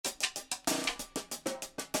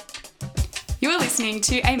listening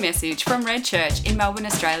to a message from Red Church in Melbourne,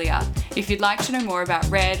 Australia. If you'd like to know more about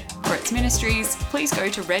Red or its ministries, please go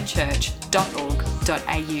to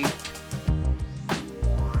redchurch.org.au.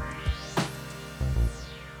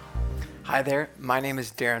 Hi there, my name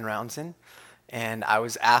is Darren Roundson, and I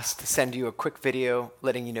was asked to send you a quick video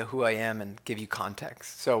letting you know who I am and give you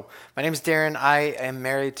context. So, my name is Darren. I am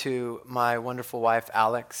married to my wonderful wife,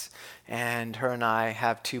 Alex, and her and I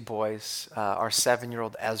have two boys, our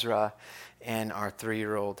 7-year-old Ezra and our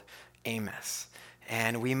 3-year-old Amos.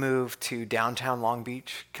 And we moved to downtown Long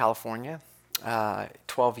Beach, California,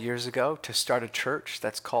 12 years ago to start a church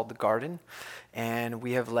that's called The Garden. And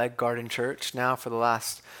we have led Garden Church now for the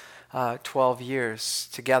last 12 years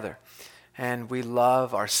together. And we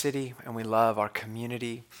love our city, and we love our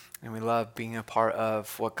community, and we love being a part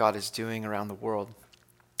of what God is doing around the world.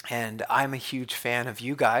 And I'm a huge fan of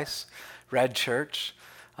you guys, Red Church.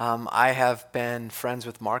 I have been friends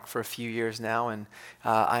with Mark for a few years now, and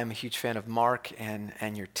I'm a huge fan of Mark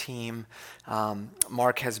and your team.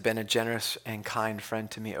 Mark has been a generous and kind friend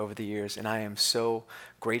to me over the years, and I am so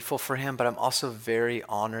grateful for him, but I'm also very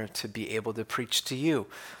honored to be able to preach to you.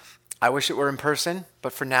 I wish it were in person,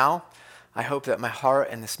 but for now, I hope that my heart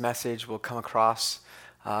and this message will come across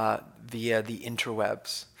via the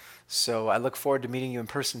interwebs. So I look forward to meeting you in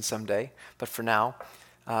person someday, but for now,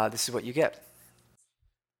 this is what you get.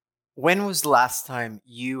 When was the last time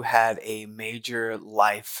you had a major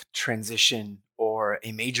life transition or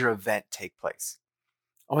a major event take place?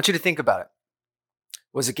 I want you to think about it.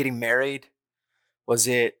 Was it getting married? Was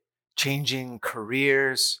it changing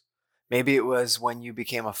careers? Maybe it was when you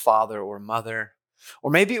became a father or mother, or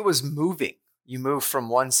maybe it was moving. You moved from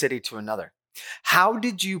one city to another. How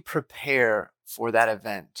did you prepare for that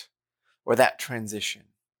event or that transition?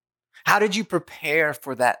 How did you prepare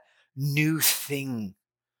for that new thing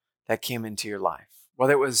that came into your life,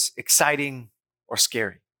 whether it was exciting or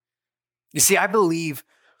scary? You see, I believe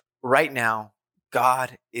right now,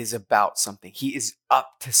 God is about something. He is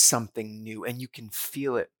up to something new, and you can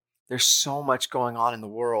feel it. There's so much going on in the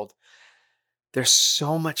world. There's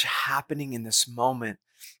so much happening in this moment,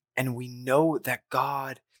 and we know that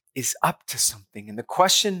God is up to something. And the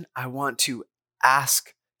question I want to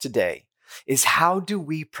ask today is, how do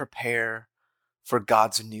we prepare for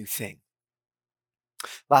God's new thing?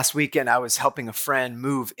 Last weekend, I was helping a friend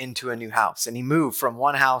move into a new house, and he moved from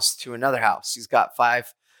one house to another house. He's got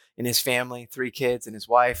 5 in his family, 3 kids and his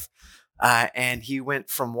wife, and he went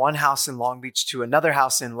from one house in Long Beach to another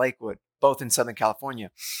house in Lakewood, both in Southern California.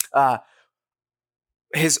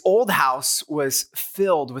 His old house was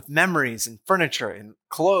filled with memories and furniture and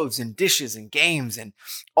clothes and dishes and games and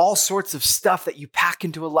all sorts of stuff that you pack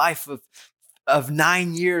into a life of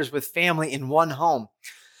 9 years with family in one home.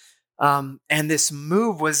 And this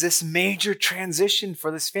move was this major transition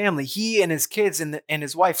for this family. He and his kids and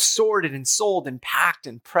his wife sorted and sold and packed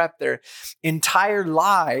and prepped their entire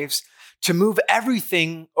lives to move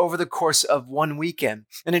everything over the course of one weekend.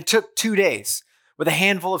 And it took 2 days with a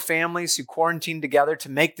handful of families who quarantined together to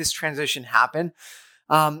make this transition happen.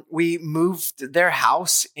 We moved their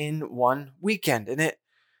house in one weekend. And it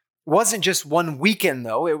wasn't just one weekend,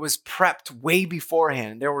 though. It was prepped way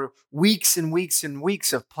beforehand. There were weeks and weeks and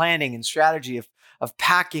weeks of planning and strategy, of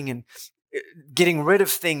packing and getting rid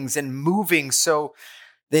of things and moving so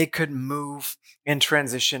they could move and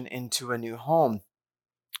transition into a new home.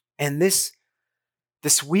 And this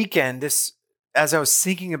weekend, as I was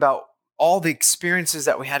thinking about all the experiences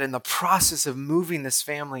that we had in the process of moving this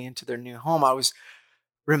family into their new home, I was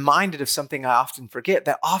reminded of something I often forget,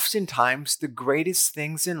 that oftentimes the greatest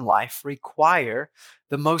things in life require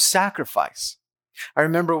the most sacrifice. I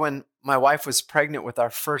remember when my wife was pregnant with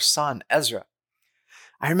our first son, Ezra.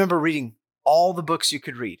 I remember reading all the books you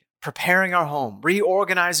could read, preparing our home,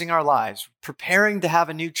 reorganizing our lives, preparing to have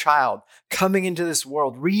a new child coming into this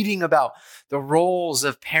world, reading about the roles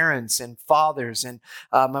of parents and fathers, and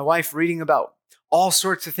my wife reading about all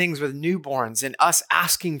sorts of things with newborns, and us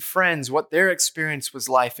asking friends what their experience was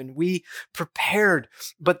like, and we prepared.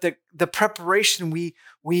 But the preparation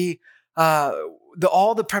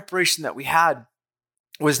all the preparation that we had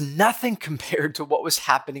was nothing compared to what was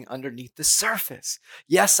happening underneath the surface.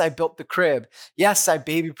 Yes, I built the crib. Yes, I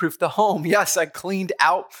baby-proofed the home. Yes, I cleaned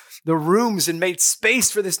out the rooms and made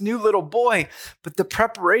space for this new little boy. But the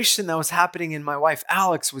preparation that was happening in my wife,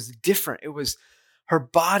 Alex, was different. It was her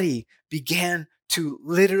body began to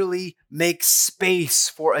literally make space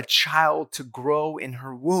for a child to grow in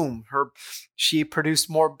her womb. She produced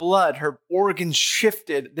more blood. Her organs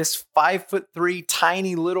shifted. This 5'3"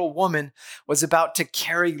 tiny little woman was about to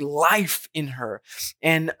carry life in her.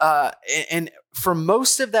 And for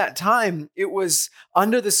most of that time, it was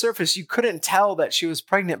under the surface. You couldn't tell that she was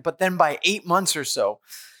pregnant. But then by 8 months or so,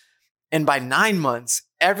 and by 9 months,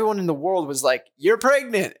 everyone in the world was like, "You're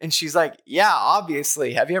pregnant." And she's like, "Yeah,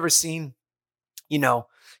 obviously. Have you ever seen, you know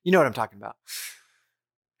what I'm talking about."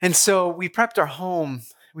 And so we prepped our home,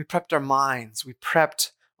 we prepped our minds, we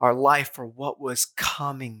prepped our life for what was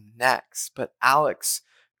coming next. But Alex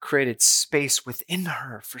created space within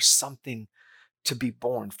her for something to be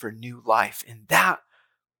born, for new life. And that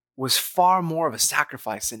was far more of a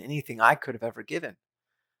sacrifice than anything I could have ever given.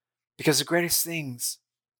 Because the greatest things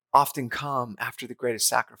often come after the greatest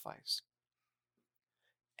sacrifice.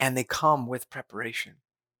 And they come with preparation.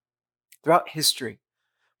 Throughout history,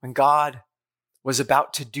 when God was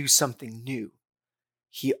about to do something new,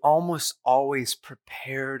 he almost always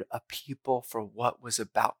prepared a people for what was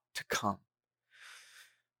about to come.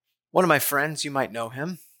 One of my friends, you might know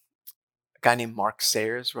him, a guy named Mark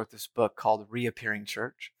Sayers, wrote this book called Reappearing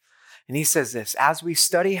Church. And he says this: as we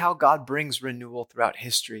study how God brings renewal throughout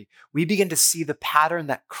history, we begin to see the pattern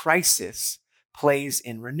that crisis plays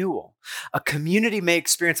in renewal. A community may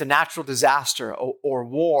experience a natural disaster or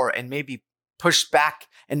war and may be pushed back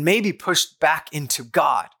into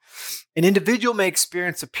God. An individual may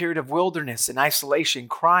experience a period of wilderness and isolation,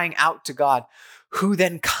 crying out to God, who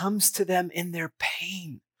then comes to them in their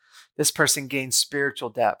pain. This person gains spiritual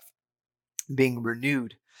depth, being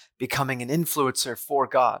renewed, becoming an influencer for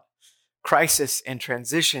God. Crisis and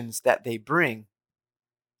transitions that they bring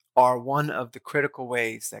are one of the critical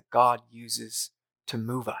ways that God uses to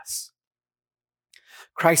move us.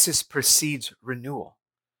 Crisis precedes renewal.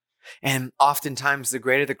 And oftentimes, the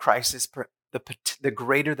greater the crisis, the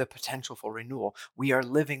greater the potential for renewal. We are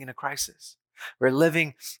living in a crisis. We're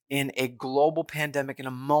living in a global pandemic, in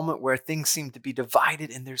a moment where things seem to be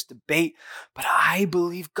divided and there's debate. But I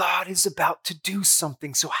believe God is about to do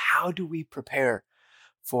something. So how do we prepare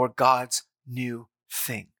for God's new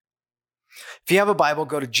thing? If you have a Bible,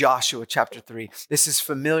 go to Joshua chapter 3. This is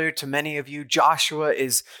familiar to many of you. Joshua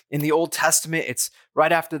is in the Old Testament. It's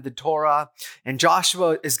right after the Torah. And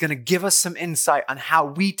Joshua is going to give us some insight on how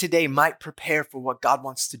we today might prepare for what God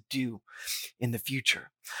wants to do in the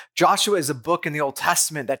future. Joshua is a book in the Old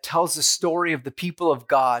Testament that tells the story of the people of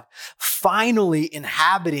God finally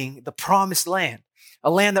inhabiting the promised land, a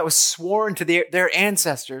land that was sworn to their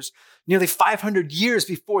ancestors nearly 500 years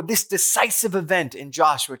before this decisive event in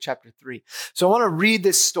Joshua chapter 3. So I want to read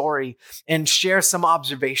this story and share some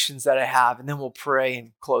observations that I have, and then we'll pray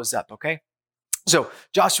and close up, okay? So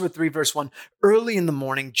Joshua 3 verse 1, early in the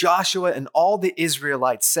morning, Joshua and all the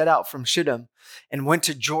Israelites set out from Shittim and went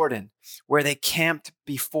to Jordan, where they camped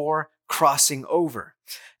before crossing over.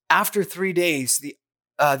 After 3 days, the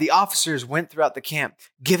officers went throughout the camp,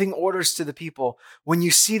 giving orders to the people. When you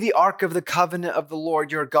see the ark of the covenant of the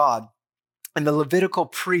Lord your God and the Levitical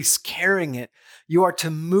priests carrying it, you are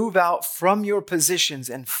to move out from your positions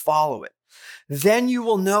and follow it. Then you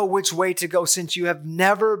will know which way to go, since you have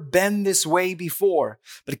never been this way before.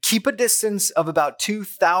 But keep a distance of about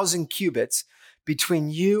 2,000 cubits between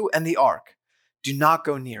you and the ark. Do not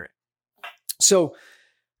go near it. So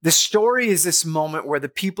the story is this moment where the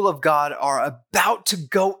people of God are about to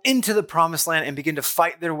go into the promised land and begin to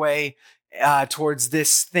fight their way towards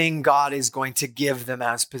this thing God is going to give them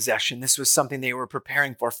as possession. This was something they were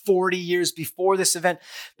preparing for. 40 years before this event,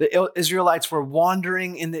 the Israelites were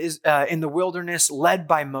wandering in the wilderness, led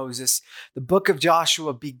by Moses. The book of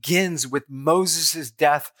Joshua begins with Moses'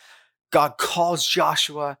 death. God calls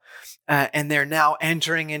Joshua, and they're now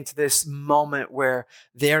entering into this moment where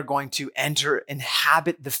they're going to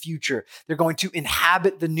inhabit the future. They're going to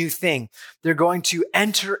inhabit the new thing. They're going to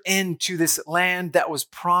enter into this land that was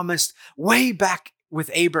promised way back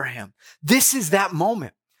with Abraham. This is that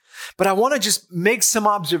moment. But I want to just make some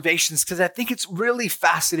observations because I think it's really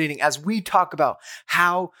fascinating as we talk about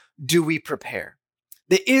how do we prepare.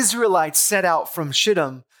 The Israelites set out from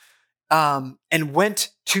Shittim and went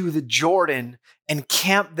to the Jordan and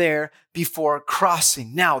camped there before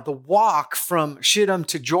crossing. Now, the walk from Shittim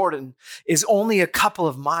to Jordan is only a couple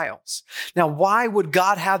of miles. Now, why would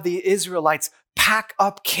God have the Israelites pack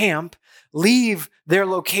up camp, leave their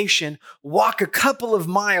location, walk a couple of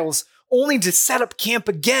miles, only to set up camp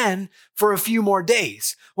again for a few more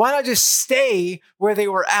days? Why not just stay where they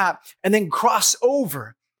were at and then cross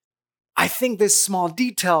over? I think this small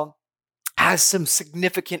detail has some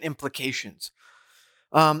significant implications.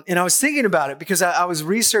 And I was thinking about it because I was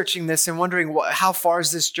researching this and wondering how far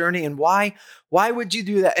is this journey and why would you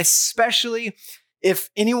do that? Especially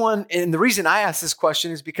if anyone, and the reason I ask this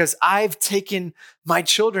question is because I've taken my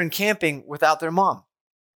children camping without their mom.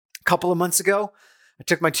 A couple of months ago, I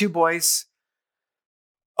took my two boys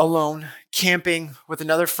alone camping with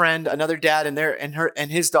another friend, another dad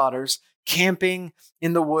and his daughters, camping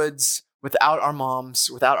in the woods without our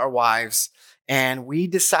moms, without our wives. And we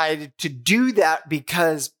decided to do that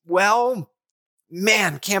because, well,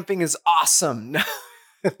 man, camping is awesome. No,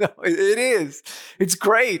 it is. It's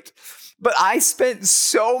great. But I spent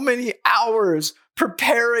so many hours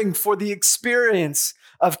preparing for the experience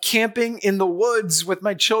of camping in the woods with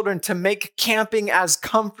my children to make camping as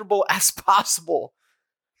comfortable as possible.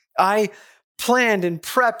 I planned and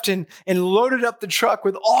prepped and loaded up the truck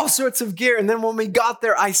with all sorts of gear. And then when we got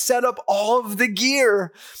there, I set up all of the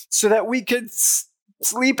gear so that we could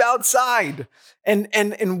sleep outside.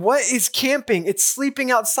 And what is camping? It's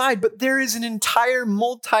sleeping outside, but there is an entire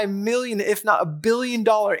multi-million, if not $1 billion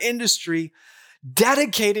industry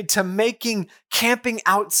dedicated to making camping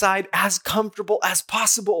outside as comfortable as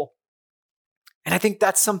possible. And I think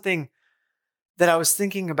that's something that I was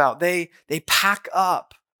thinking about. They pack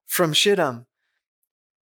up from Shittim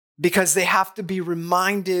because they have to be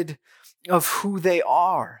reminded of who they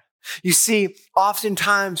are. You see,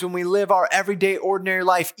 oftentimes when we live our everyday, ordinary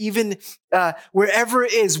life, even wherever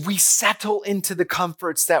it is, we settle into the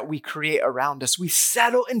comforts that we create around us. We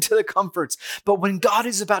settle into the comforts. But when God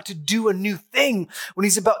is about to do a new thing, when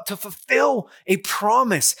he's about to fulfill a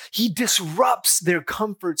promise, he disrupts their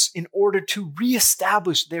comforts in order to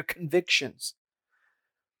reestablish their convictions.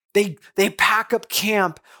 They pack up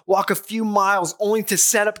camp, walk a few miles only to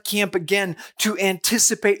set up camp again to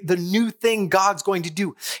anticipate the new thing God's going to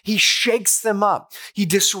do. He shakes them up. He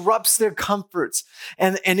disrupts their comforts.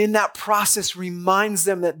 And in that process reminds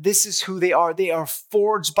them that this is who they are. They are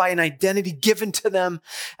forged by an identity given to them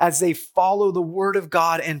as they follow the word of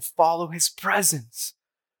God and follow his presence.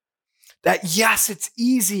 That yes, it's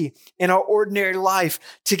easy in our ordinary life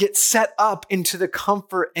to get set up into the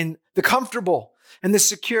comfort and the comfortable and the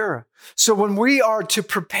secure. So when we are to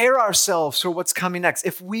prepare ourselves for what's coming next,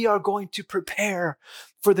 if we are going to prepare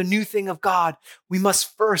for the new thing of God, we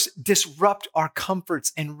must first disrupt our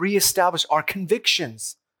comforts and reestablish our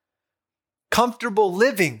convictions. Comfortable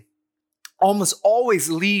living almost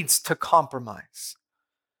always leads to compromise.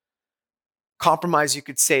 Compromise, you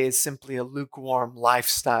could say, is simply a lukewarm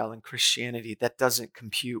lifestyle in Christianity that doesn't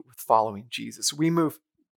compute with following Jesus. We move,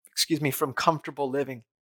 from comfortable living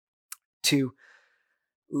to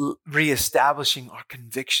reestablishing our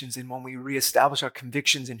convictions. And when we reestablish our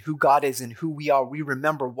convictions in who God is and who we are, we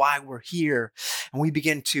remember why we're here. And we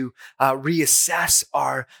begin to reassess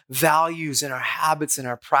our values and our habits and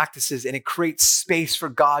our practices. And it creates space for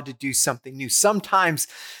God to do something new. Sometimes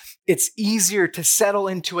it's easier to settle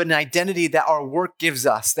into an identity that our work gives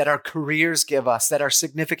us, that our careers give us, that our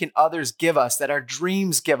significant others give us, that our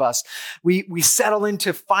dreams give us. We settle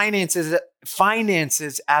into finances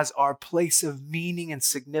as our place of meaning and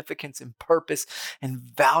significance and purpose and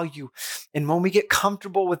value. And when we get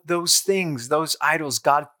comfortable with those things, those idols,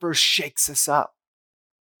 God first shakes us up.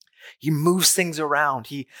 He moves things around.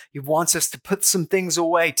 He wants us to put some things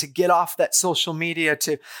away, to get off that social media,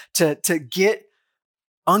 to get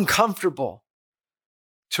uncomfortable,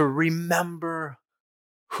 to remember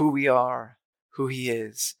who we are, who he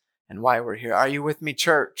is, and why we're here. Are you with me,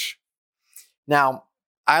 church? Now,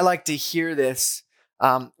 I like to hear this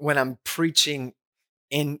when I'm preaching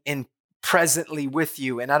in presently with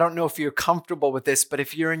you. And I don't know if you're comfortable with this, but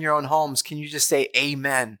if you're in your own homes, can you just say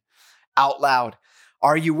amen out loud?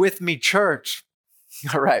 Are you with me, church?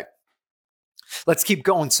 All right. Let's keep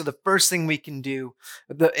going. So the first thing we can do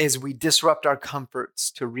is we disrupt our comforts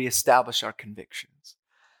to reestablish our convictions.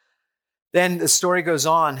 Then the story goes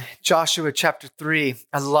on. Joshua chapter 3.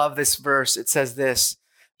 I love this verse. It says this: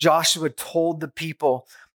 Joshua told the people,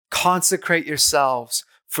 "Consecrate yourselves,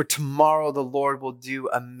 for tomorrow the Lord will do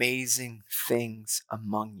amazing things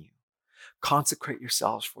among you." Consecrate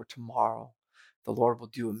yourselves, for tomorrow the Lord will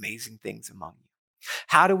do amazing things among you.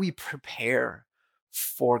 How do we prepare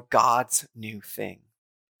for God's new thing?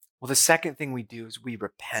 Well, the second thing we do is we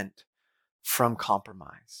repent from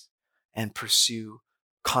compromise and pursue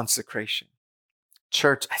consecration.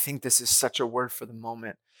 Church, I think this is such a word for the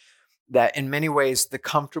moment, that in many ways, the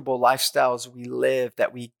comfortable lifestyles we live,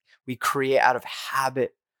 that we create out of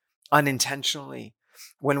habit unintentionally,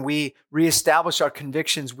 when we reestablish our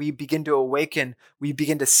convictions, we begin to awaken. We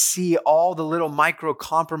begin to see all the little micro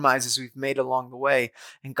compromises we've made along the way.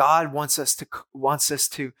 And God wants us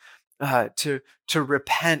to to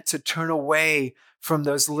repent, to turn away from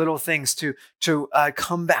those little things, to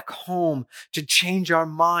come back home, to change our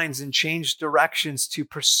minds and change directions, to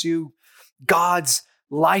pursue God's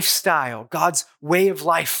lifestyle, God's way of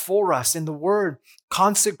life for us. In the word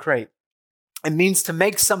consecrate, it means to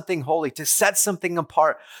make something holy, to set something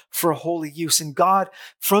apart for holy use. And God,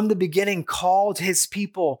 from the beginning, called his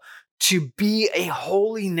people to be a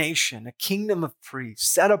holy nation, a kingdom of priests,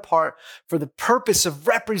 set apart for the purpose of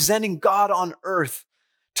representing God on earth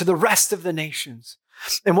to the rest of the nations.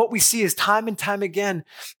 And what we see is time and time again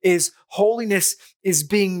is holiness is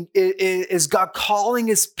God calling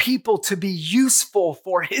his people to be useful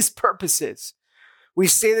for his purposes. We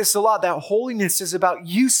say this a lot, that holiness is about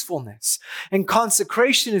usefulness, and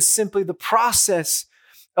consecration is simply the process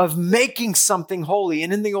of making something holy.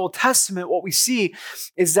 And in the Old Testament, what we see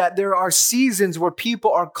is that there are seasons where people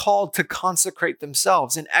are called to consecrate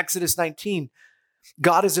themselves. In Exodus 19,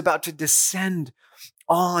 God is about to descend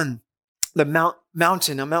on the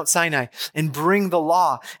mountain on Mount Sinai and bring the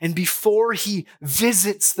law. And before he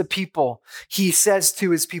visits the people, he says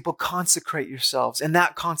to his people, consecrate yourselves. And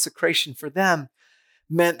that consecration for them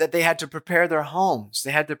meant that they had to prepare their homes,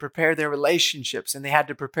 they had to prepare their relationships, and they had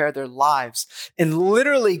to prepare their lives and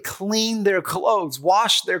literally clean their clothes,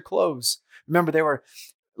 wash their clothes. Remember, they were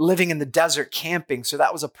living in the desert camping, so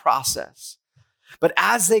that was a process. But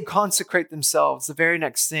as they consecrate themselves, the very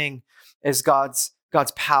next thing is God's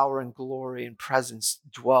power and glory and presence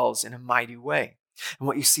dwells in a mighty way. And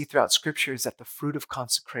what you see throughout Scripture is that the fruit of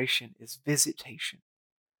consecration is visitation.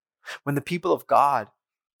 When the people of God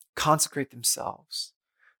consecrate themselves,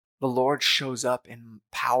 the Lord shows up in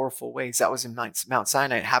powerful ways. That was in Mount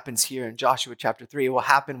Sinai. It happens here in Joshua chapter 3. It will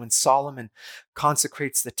happen when Solomon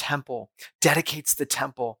consecrates the temple, dedicates the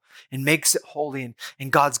temple, and makes it holy.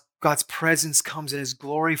 And God's presence comes and his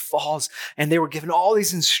glory falls. And they were given all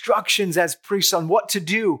these instructions as priests on what to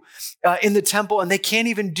do in the temple. And they can't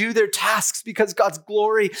even do their tasks because God's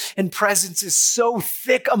glory and presence is so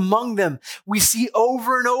thick among them. We see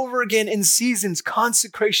over and over again in seasons,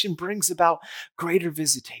 consecration brings about greater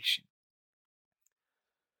visitation.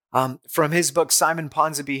 From his book, Simon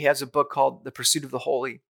Ponsonby, he has a book called The Pursuit of the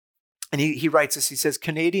Holy. And he writes this, he says,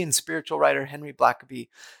 Canadian spiritual writer Henry Blackaby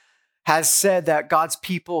has said that God's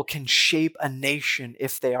people can shape a nation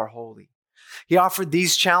if they are holy. He offered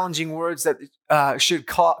these challenging words that should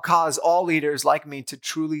cause all leaders like me to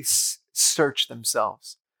truly search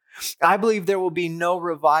themselves. I believe there will be no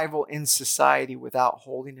revival in society without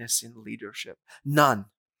holiness in leadership. None.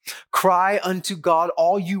 Cry unto God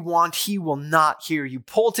all you want, he will not hear you.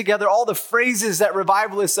 Pull together all the phrases that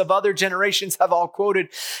revivalists of other generations have all quoted,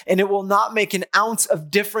 and it will not make an ounce of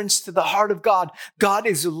difference to the heart of God. God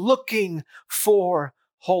is looking for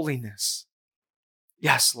holiness.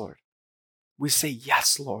 Yes, Lord. We say,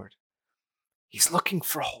 yes, Lord. He's looking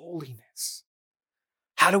for holiness.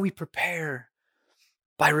 How do we prepare?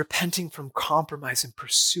 By repenting from compromise and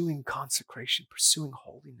pursuing consecration, pursuing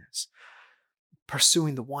holiness.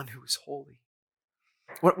 Pursuing the one who is holy.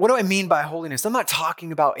 What do I mean by holiness? I'm not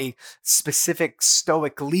talking about a specific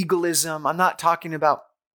Stoic legalism. I'm not talking about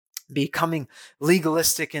becoming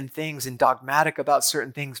legalistic in things and dogmatic about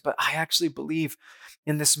certain things, but I actually believe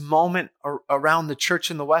in this moment around the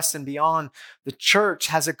church in the West and beyond, the church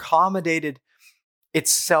has accommodated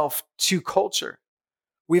itself to culture.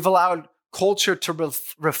 We've allowed culture to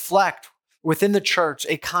reflect within the church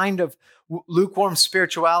a kind of lukewarm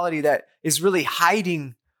spirituality that is really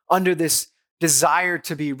hiding under this desire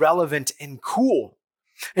to be relevant and cool.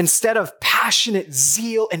 Instead of passionate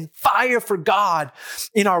zeal and fire for God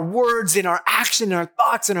in our words, in our action, in our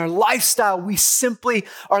thoughts, in our lifestyle, we simply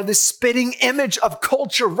are the spitting image of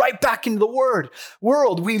culture right back into the world.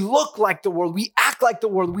 We look like the world. We act like the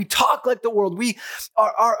world. We talk like the world. We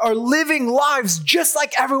are living lives just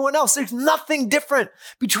like everyone else. There's nothing different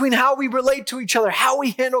between how we relate to each other, how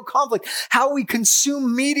we handle conflict, how we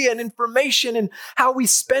consume media and information, and how we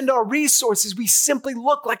spend our resources. We simply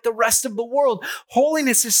look like the rest of the world.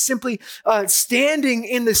 Holiness is simply standing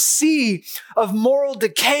in the sea of moral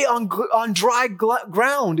decay on dry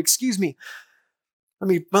ground. Excuse me. Let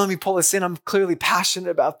me pull this in. I'm clearly passionate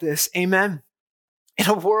about this. Amen. In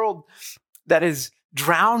a world that is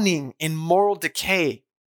drowning in moral decay,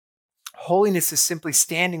 holiness is simply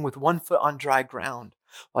standing with one foot on dry ground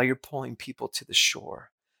while you're pulling people to the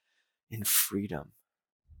shore in freedom.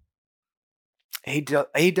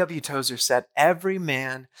 A.W. Tozer said, every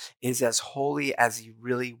man is as holy as he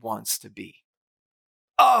really wants to be.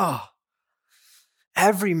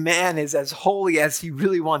 Every man is as holy as he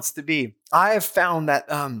really wants to be. I have found that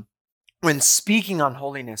when speaking on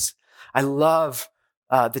holiness, I love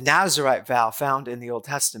the Nazirite vow found in the Old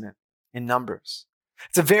Testament. in Numbers.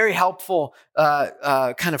 It's a very helpful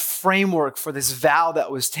kind of framework for this vow that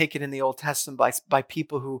was taken in the Old Testament by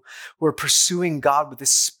people who were pursuing God with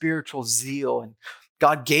this spiritual zeal. And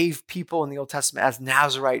God gave people in the Old Testament as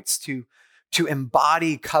Nazarites to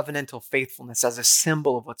embody covenantal faithfulness as a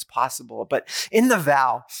symbol of what's possible. But in the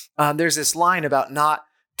vow, there's this line about not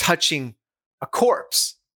touching a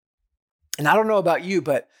corpse. And I don't know about you,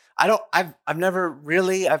 but I've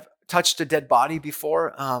touched a dead body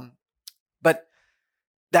before. But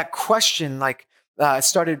that question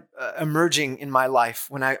started emerging in my life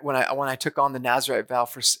when I took on the Nazarite vow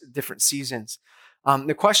for different seasons.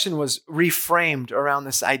 The question was reframed around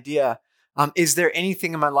this idea: is there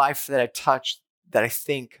anything in my life that I touch, that I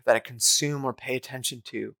think, that I consume or pay attention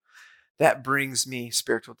to, that brings me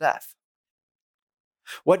spiritual death?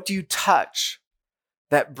 What do you touch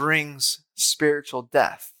that brings spiritual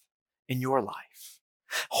death in your life?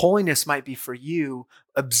 Holiness might be for you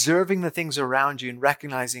observing the things around you and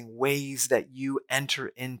recognizing ways that you enter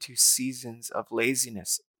into seasons of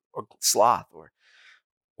laziness or sloth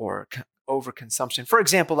or overconsumption. For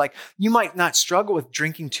example, you might not struggle with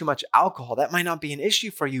drinking too much alcohol. That might not be an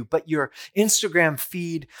issue for you, but your Instagram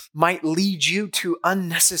feed might lead you to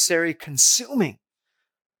unnecessary consuming.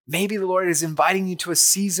 Maybe the Lord is inviting you to a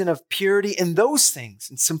season of purity in those things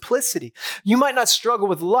and simplicity. You might not struggle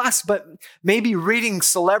with lust, but maybe reading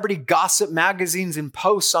celebrity gossip magazines and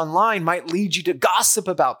posts online might lead you to gossip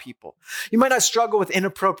about people. You might not struggle with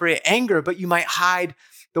inappropriate anger, but you might hide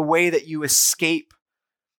the way that you escape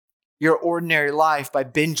your ordinary life by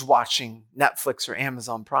binge watching Netflix or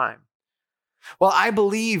Amazon Prime. Well, I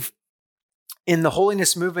believe in the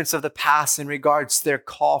holiness movements of the past in regards to their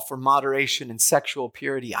call for moderation and sexual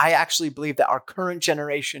purity. I actually believe that our current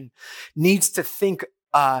generation needs to think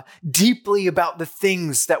deeply about the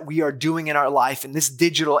things that we are doing in our life in this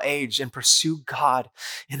digital age and pursue God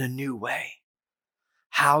in a new way.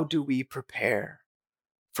 How do we prepare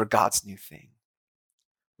for God's new thing?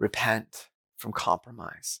 Repent from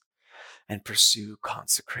compromise and pursue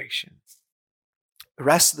consecration. The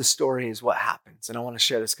rest of the story is what happens. And I want to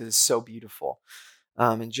share this because it's so beautiful.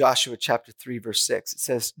 In Joshua chapter 3, verse 6, it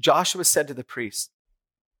says, Joshua said to the priests,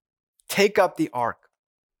 take up the ark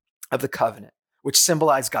of the covenant, which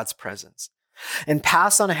symbolized God's presence, and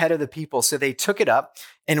pass on ahead of the people. So they took it up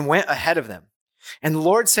and went ahead of them. And the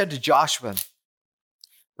Lord said to Joshua,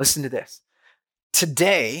 listen to this,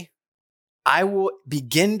 today I will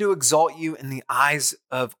begin to exalt you in the eyes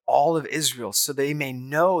of all of Israel, so they may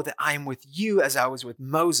know that I am with you as I was with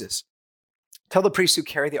Moses. Tell the priests who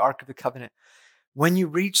carry the Ark of the Covenant, when you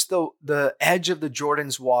reach the edge of the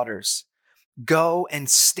Jordan's waters, go and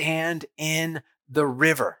stand in the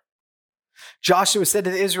river. Joshua said to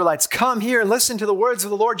the Israelites, come here and listen to the words of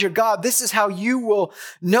the Lord your God. This is how you will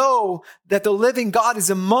know that the living God is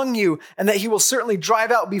among you, and that he will certainly drive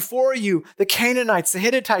out before you the Canaanites, the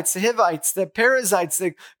Hittites, the Hivites, the Perizzites,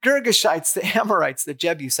 the Girgashites, the Amorites, the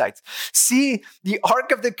Jebusites. See, the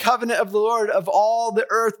ark of the covenant of the Lord of all the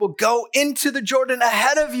earth will go into the Jordan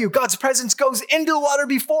ahead of you. God's presence goes into the water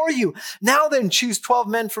before you. Now then, choose 12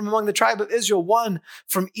 men from among the tribe of Israel, one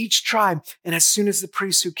from each tribe. And as soon as the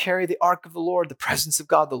priests who carry the ark of the Lord, the presence of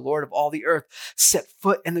God, the Lord of all the earth, set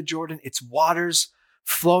foot in the Jordan, its waters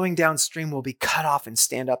flowing downstream will be cut off and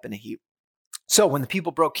stand up in a heap. So when the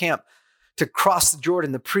people broke camp to cross the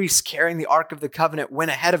Jordan, the priests carrying the Ark of the Covenant went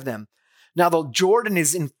ahead of them. Now the Jordan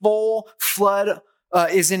is in full flood,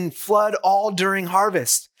 flood all during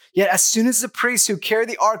harvest. Yet as soon as the priests who carry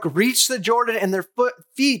the ark reached the Jordan and their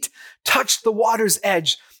feet touched the water's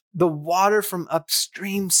edge, the water from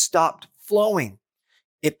upstream stopped flowing.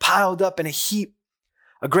 It piled up in a heap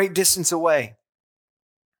a great distance away.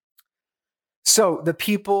 So the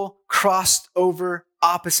people crossed over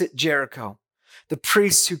opposite Jericho. The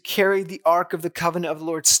priests who carried the Ark of the Covenant of the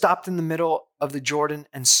Lord stopped in the middle of the Jordan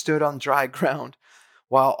and stood on dry ground,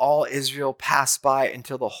 while all Israel passed by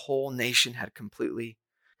until the whole nation had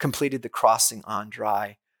completed the crossing on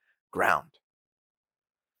dry ground.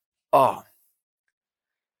 Oh,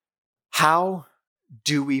 how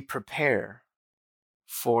do we prepare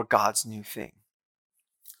for God's new thing?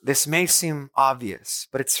 This may seem obvious,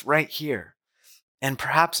 but it's right here. And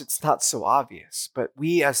perhaps it's not so obvious, but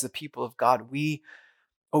we as the people of God, we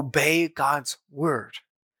obey God's word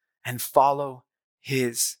and follow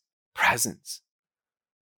his presence.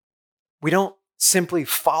 We don't simply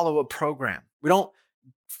follow a program. We don't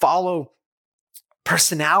follow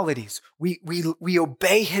personalities. We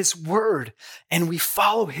obey his word and we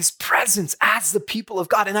follow his presence as the people of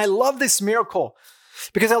God. And I love this miracle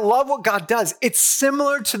because I love what God does. It's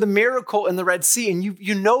similar to the miracle in the Red Sea, and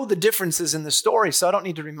you know the differences in the story, so I don't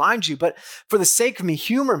need to remind you, but for the sake of me,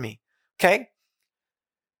 humor me. okay?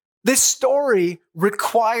 This story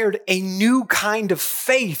required a new kind of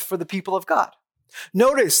faith for the people of God.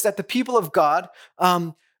 Notice that the people of God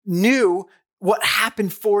knew what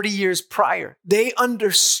happened 40 years prior. They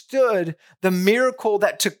understood the miracle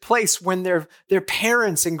that took place when their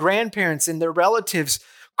parents and grandparents and their relatives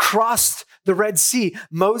crossed the Red Sea.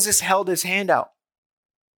 Moses held his hand out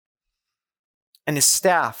and his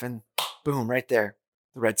staff, and boom, right there,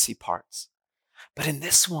 the Red Sea parts. But in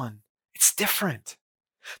this one, it's different.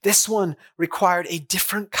 This one required a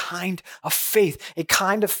different kind of faith, a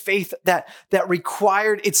kind of faith that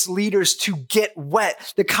required its leaders to get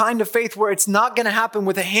wet, the kind of faith where it's not going to happen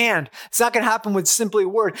with a hand. It's not going to happen with simply a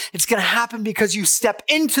word. It's going to happen because you step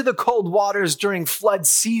into the cold waters during flood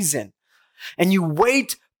season and you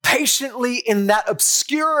wait patiently in that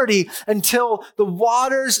obscurity until the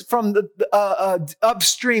waters from the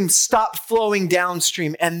upstream stop flowing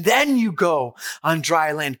downstream, and then you go on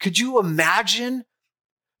dry land. Could you imagine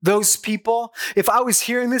those people? If I was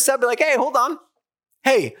hearing this, I'd be like, hey, hold on.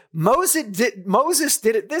 Hey, Moses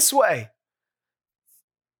did it this way.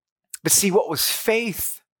 But see, what was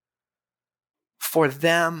faith for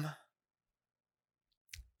them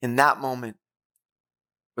in that moment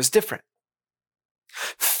was different.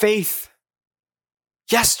 Faith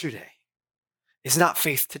yesterday is not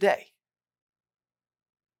faith today.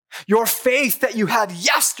 Your faith that you had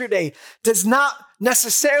yesterday does not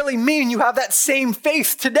necessarily mean you have that same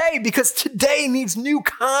faith today, because today needs new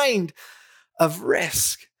kind of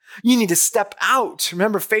risk. You need to step out.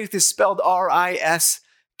 Remember, faith is spelled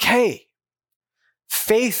R-I-S-K.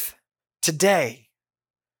 Faith today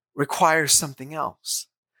requires something else.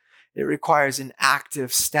 It requires an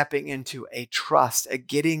active stepping into a trust, a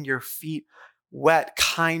getting your feet wet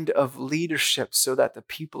kind of leadership so that the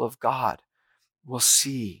people of God will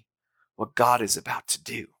see what God is about to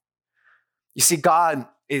do. You see, God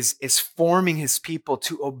is forming his people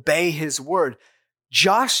to obey his word.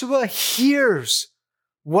 Joshua hears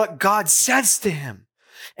what God says to him,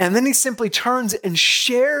 and then he simply turns and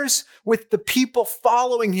shares with the people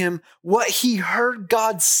following him what he heard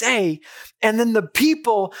God say. And then the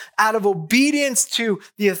people, out of obedience to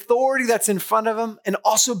the authority that's in front of them and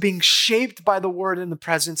also being shaped by the word in the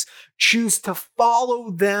presence, choose to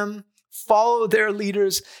follow their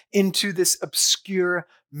leaders into this obscure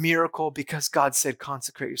miracle, because God said,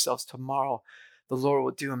 consecrate yourselves. Tomorrow the Lord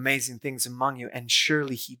will do amazing things among you. And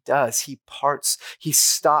surely he does. He parts, he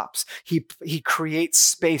stops, he creates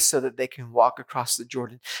space so that they can walk across the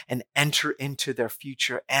Jordan and enter into their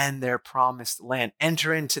future and their promised land,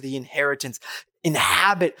 enter into the inheritance,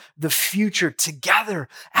 inhabit the future together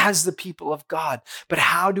as the people of God. But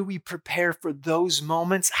how do we prepare for those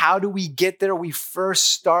moments? How do we get there? We first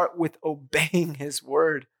start with obeying his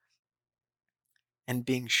word and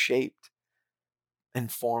being shaped and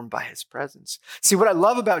formed by his presence. See, what I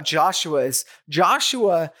love about Joshua is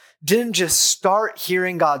Joshua didn't just start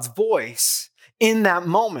hearing God's voice in that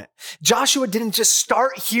moment. Joshua didn't just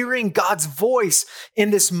start hearing God's voice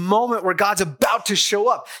in this moment where God's about to show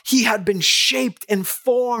up. He had been shaped and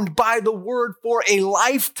formed by the word for a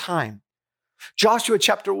lifetime. Joshua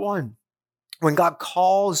chapter 1, when God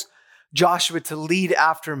calls Joshua to lead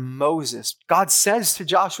after Moses, God says to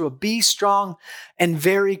Joshua, be strong and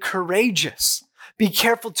very courageous. Be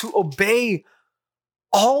careful to obey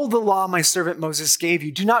all the law my servant Moses gave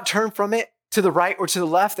you. Do not turn from it to the right or to the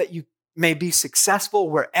left, that you may be successful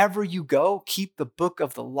wherever you go. Keep the book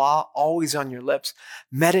of the law always on your lips.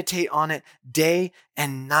 Meditate on it day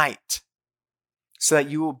and night, so that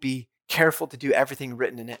you will be careful to do everything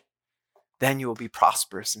written in it. Then you will be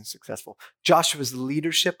prosperous and successful. Joshua's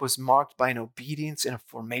leadership was marked by an obedience and a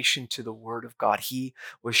formation to the word of God. He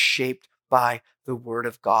was shaped by the word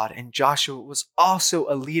of God. And Joshua was also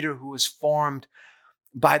a leader who was formed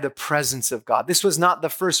by the presence of God. This was not the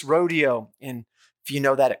first rodeo, if you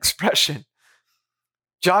know that expression.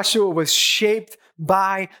 Joshua was shaped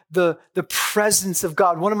by the presence of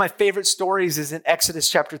God. One of my favorite stories is in Exodus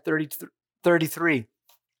chapter 33,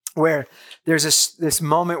 where there's this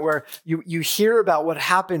moment where you hear about what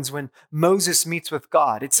happens when Moses meets with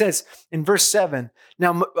God. It says in verse 7,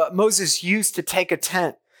 now Moses used to take a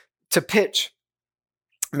tent to pitch.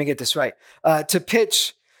 Let me get this right. To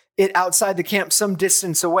pitch it outside the camp some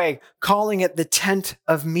distance away, calling it the tent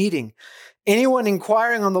of meeting. Anyone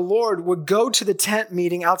inquiring on the Lord would go to the tent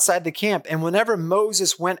meeting outside the camp. And whenever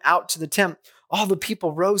Moses went out to the tent, all the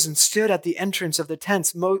people rose and stood at the entrance of the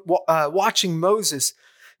tents, watching Moses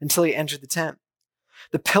until he entered the tent.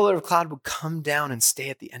 The pillar of cloud would come down and stay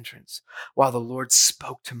at the entrance while the Lord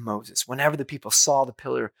spoke to Moses. Whenever the people saw the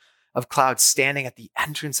pillar of cloud standing at the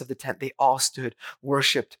entrance of the tent, they all stood,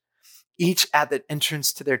 worshiped, each at the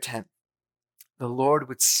entrance to their tent. the Lord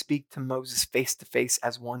would speak to Moses face to face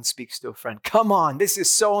as one speaks to a friend. Come on, this is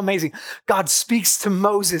so amazing. God speaks to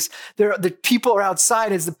Moses. The people are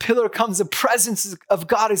outside as the pillar comes, the presence of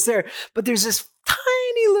God is there. But there's this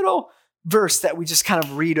tiny little verse that we just kind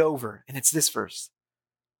of read over, and it's this verse.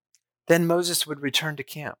 Then Moses would return to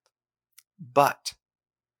camp, but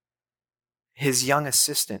his young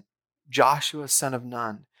assistant, Joshua, son of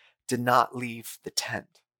Nun, did not leave the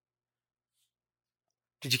tent.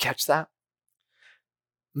 Did you catch that?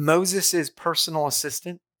 Moses' personal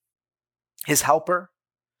assistant, his helper,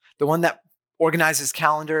 the one that organized his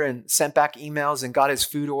calendar and sent back emails and got his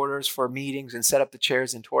food orders for meetings and set up the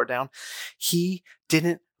chairs and tore it down, he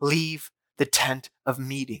didn't leave the tent of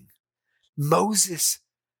meeting. Moses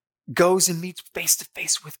goes and meets face to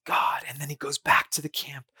face with God, and then he goes back to the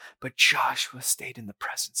camp. But Joshua stayed in the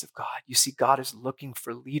presence of God. You see, God is looking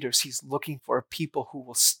for leaders. He's looking for a people who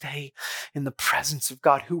will stay in the presence of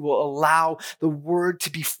God, who will allow the word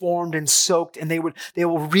to be formed and soaked, and they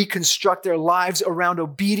will reconstruct their lives around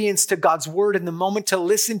obedience to God's word in the moment, to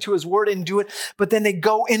listen to his word and do it. But then they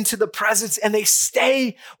go into the presence and they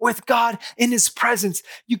stay with God in his presence.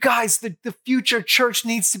 You guys, the future church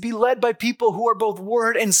needs to be led by people who are both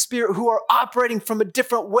word and spirit, who are operating from a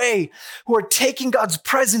different way, who are taking God's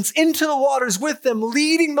presence into the waters with them,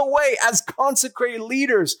 leading the way as consecrated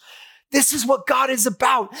leaders. This is what God is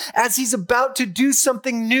about. As he's about to do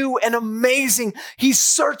something new and amazing, he's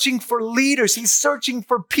searching for leaders. He's searching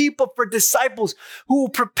for people, for disciples who will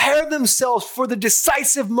prepare themselves for the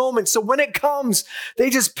decisive moment. So when it comes, they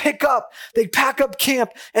just pack up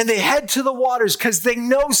camp, and they head to the waters because they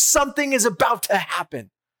know something is about to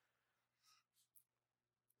happen.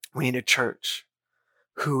 We need a church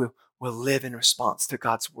who will live in response to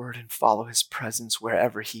God's word and follow his presence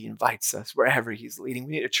wherever he invites us, wherever he's leading.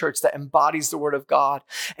 We need a church that embodies the word of God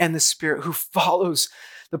and the Spirit, who follows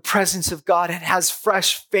the presence of God and has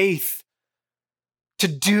fresh faith to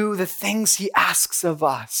do the things he asks of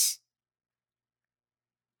us.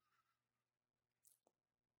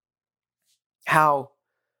 How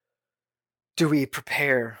do we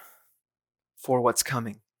prepare for what's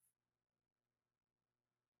coming?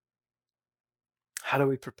 How do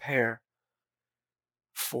we prepare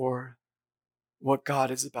for what God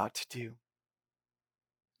is about to do?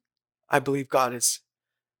 I believe God is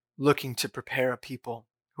looking to prepare a people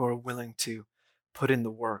who are willing to put in the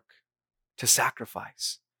work, to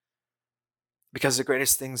sacrifice. Because the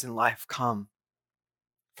greatest things in life come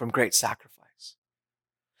from great sacrifice.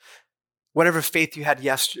 Whatever faith you had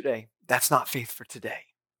yesterday, that's not faith for today.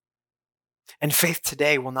 And faith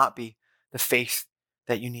today will not be the faith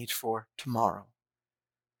that you need for tomorrow.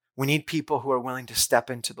 We need people who are willing to step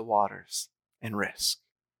into the waters and risk.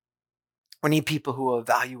 We need people who will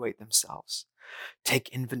evaluate themselves, take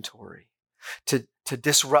inventory, to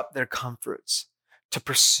disrupt their comforts, to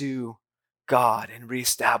pursue God and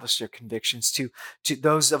reestablish their convictions, to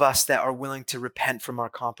those of us that are willing to repent from our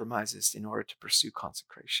compromises in order to pursue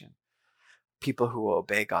consecration. People who will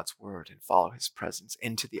obey God's word and follow his presence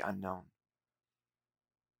into the unknown.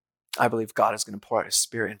 I believe God is going to pour out his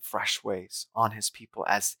Spirit in fresh ways on his people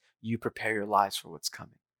as you prepare your lives for what's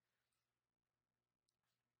coming.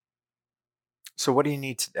 So what do you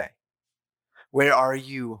need today? Where are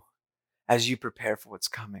you as you prepare for what's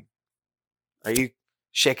coming? Are you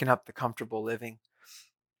shaking up the comfortable living?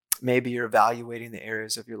 Maybe you're evaluating the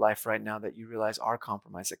areas of your life right now that you realize are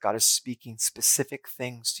compromised, that God is speaking specific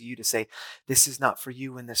things to you to say, this is not for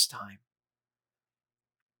you in this time.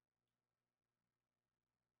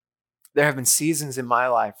 There have been seasons in my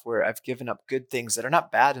life where I've given up good things that are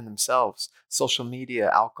not bad in themselves. Social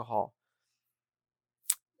media, alcohol,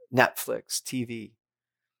 Netflix, TV.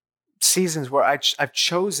 Seasons where I've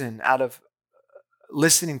chosen out of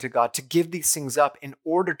listening to God to give these things up in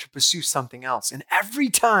order to pursue something else. And every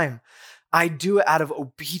time I do it out of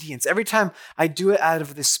obedience, every time I do it out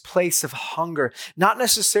of this place of hunger, not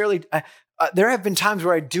necessarily... there have been times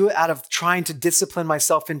where I do it out of trying to discipline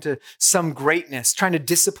myself into some greatness, trying to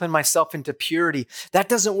discipline myself into purity. That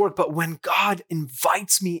doesn't work. But when God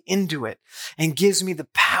invites me into it and gives me the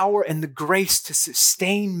power and the grace to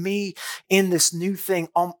sustain me in this new thing,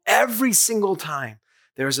 every single time,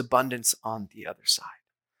 there is abundance on the other side.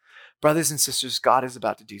 Brothers and sisters, God is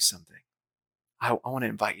about to do something. I want to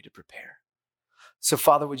invite you to prepare. So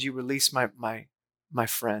Father, would you release my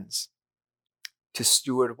friends to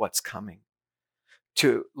steward what's coming,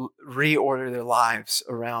 to reorder their lives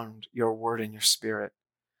around your word and your Spirit,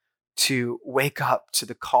 to wake up to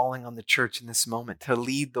the calling on the church in this moment, to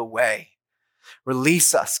lead the way.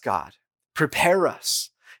 Release us, God. Prepare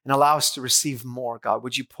us and allow us to receive more, God.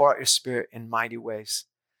 Would you pour out your Spirit in mighty ways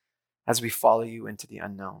as we follow you into the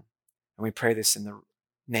unknown? And we pray this in the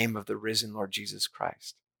name of the risen Lord Jesus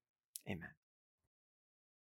Christ. Amen.